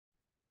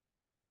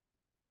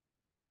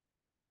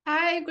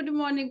Hi, good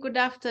morning, good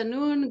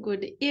afternoon,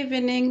 good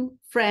evening,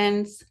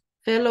 friends,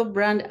 fellow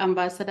brand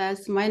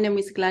ambassadors. My name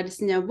is Gladys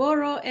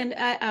Nyaboro, and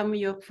I am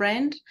your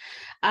friend.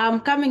 I'm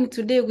coming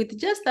today with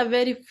just a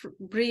very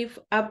brief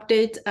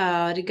update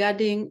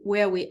regarding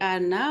where we are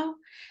now.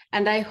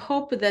 And I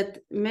hope that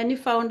many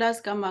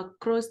founders come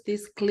across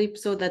this clip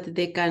so that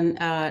they can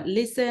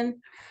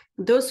listen,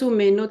 those who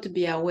may not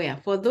be aware.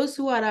 For those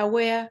who are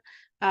aware,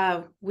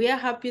 we are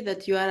happy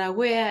that you are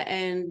aware,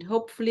 and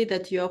hopefully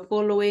that you are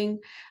following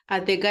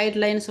the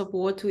guidelines of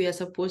what we are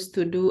supposed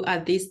to do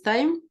at this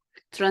time,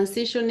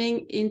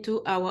 transitioning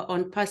into our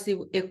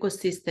Onpassive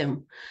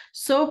ecosystem.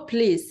 So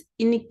please,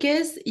 in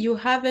case you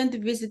haven't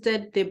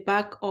visited the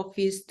back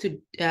office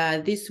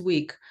this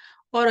week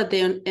or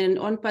the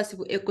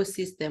Onpassive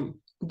ecosystem,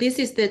 this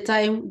is the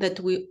time that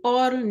we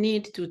all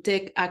need to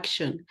take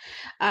action.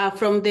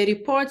 From the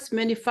reports,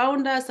 many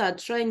founders are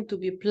trying to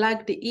be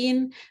plugged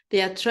in.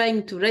 They are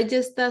trying to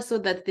register so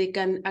that they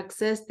can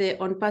access the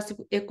Onpassive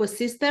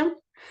ecosystem.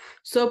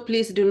 So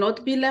please do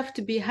not be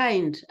left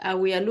behind.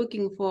 We are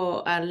looking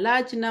for a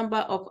large number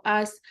of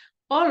us,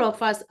 all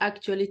of us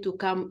actually, to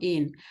come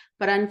in.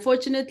 But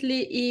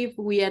unfortunately, if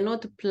we are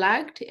not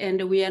plugged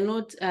and we are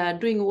not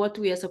doing what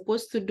we are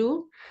supposed to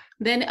do,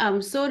 then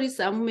I'm sorry,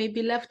 some may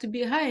be left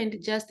behind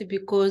just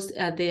because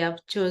they have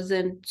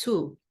chosen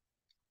to.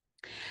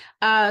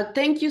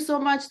 Thank you so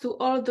much to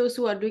all those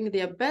who are doing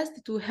their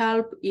best to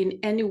help in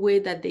any way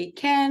that they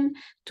can,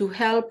 to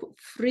help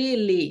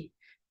freely,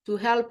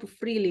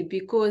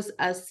 because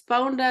as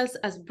founders,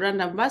 as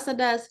brand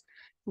ambassadors,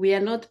 we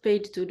are not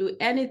paid to do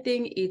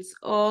anything. It's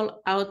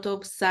all out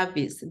of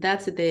service.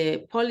 That's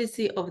the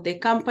policy of the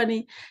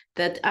company,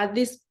 that at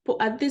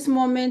this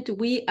moment,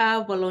 we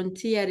are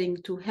volunteering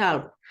to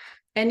help.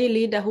 Any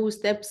leader who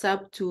steps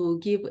up to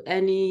give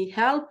any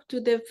help to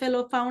the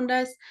fellow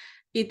founders,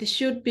 it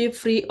should be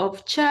free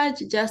of charge,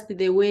 just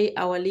the way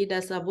our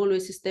leaders have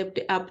always stepped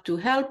up to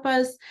help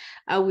us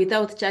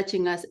without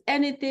charging us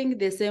anything.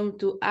 The same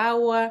to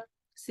our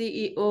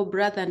CEO,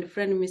 brother and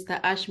friend, Mr.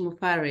 Ash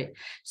Mufareh.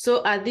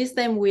 So at this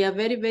time, we are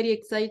very, very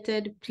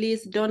excited.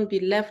 Please don't be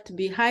left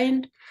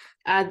behind.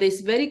 There's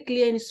very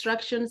clear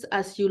instructions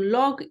as you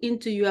log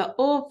into your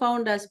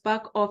Founders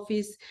back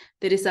office.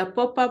 There is a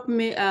pop-up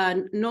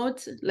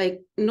note,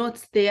 like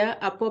notes there,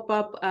 a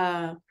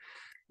pop-up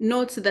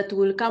notes that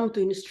will come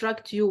to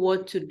instruct you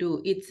what to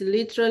do. It's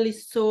literally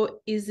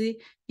so easy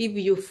if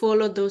you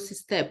follow those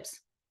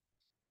steps.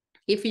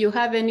 If you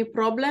have any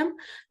problem,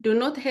 do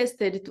not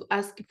hesitate to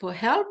ask for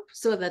help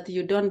so that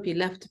you don't be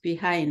left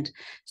behind.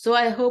 So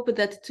I hope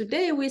that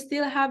today we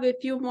still have a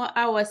few more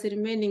hours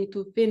remaining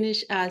to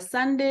finish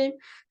Sunday.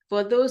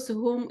 For those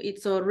whom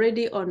it's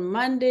already on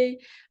Monday,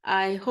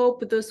 I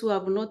hope those who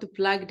have not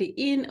plugged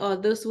in or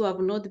those who have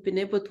not been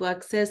able to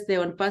access the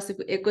Onpassive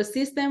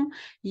ecosystem,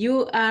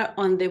 you are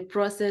on the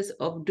process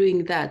of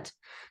doing that.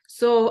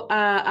 So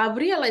I've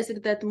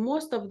realized that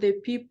most of the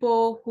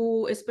people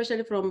who,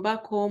 especially from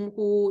back home,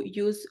 who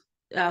use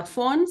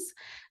phones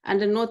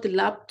and not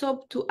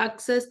laptop to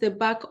access the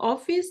back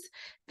office,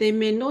 they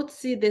may not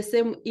see the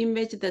same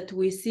image that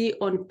we see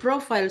on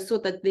profile, so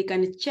that they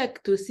can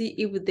check to see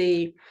if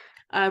they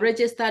are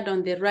registered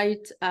on the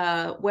right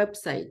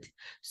website.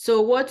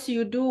 So what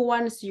you do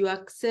once you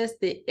access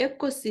the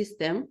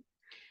ecosystem,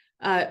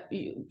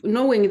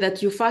 knowing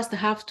that you first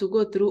have to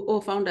go through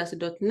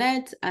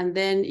allfounders.net and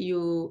then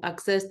you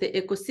access the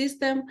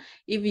ecosystem.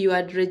 If you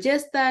are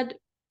registered,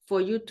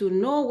 for you to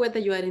know whether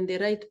you are in the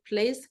right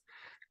place,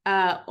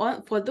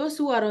 for those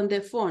who are on the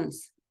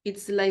phones,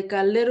 it's like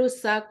a little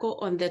circle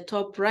on the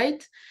top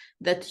right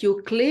that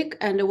you click,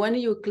 and when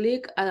you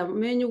click, a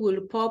menu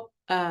will pop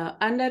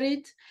under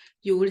it.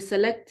 You will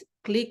select,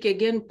 click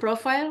again,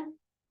 profile.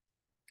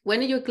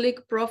 When you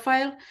click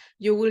profile,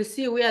 you will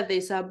see where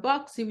there's a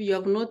box. If you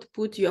have not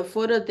put your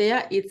photo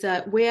there, it's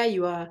where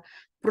your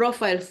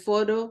profile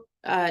photo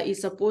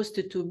is supposed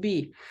to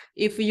be.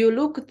 If you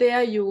look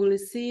there, you will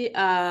see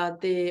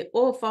the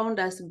All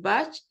Founders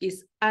badge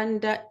is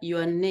under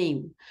your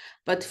name.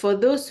 But for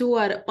those who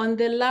are on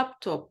the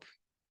laptop,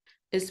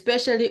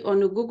 especially on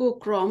Google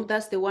Chrome,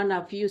 that's the one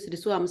I've used.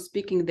 So I'm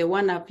speaking the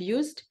one I've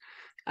used.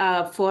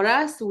 For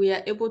us, we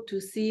are able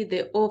to see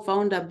the All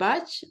Founder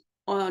badge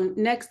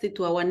next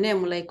to our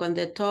name, like on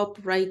the top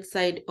right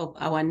side of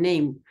our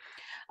name,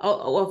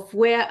 of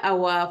where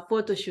our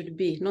photo should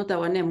be, not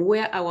our name,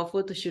 where our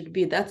photo should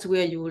be. That's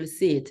where you will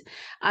see it.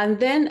 And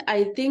then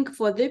I think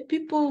for the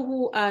people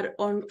who are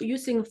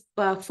using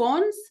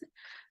phones,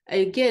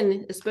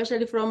 again,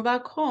 especially from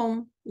back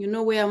home, you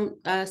know where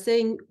I'm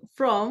saying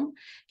from,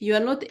 you are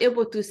not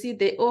able to see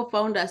the All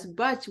Founders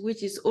badge,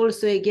 which is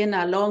also again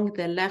along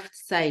the left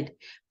side.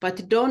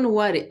 But don't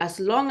worry, as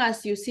long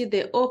as you see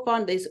the All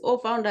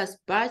Founders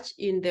badge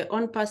in the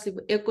Onpassive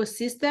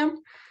ecosystem,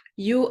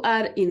 you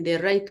are in the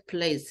right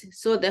place.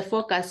 So the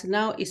focus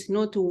now is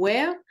not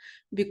where,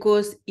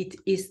 because it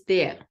is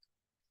there.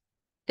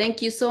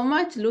 Thank you so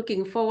much.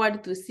 Looking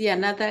forward to see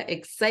another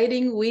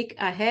exciting week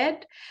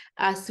ahead.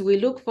 As we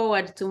look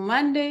forward to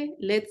Monday,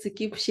 let's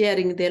keep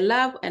sharing the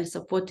love and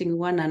supporting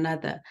one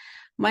another.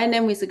 My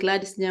name is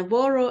Gladys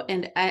Nyaboro,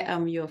 and I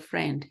am your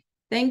friend.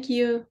 Thank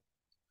you.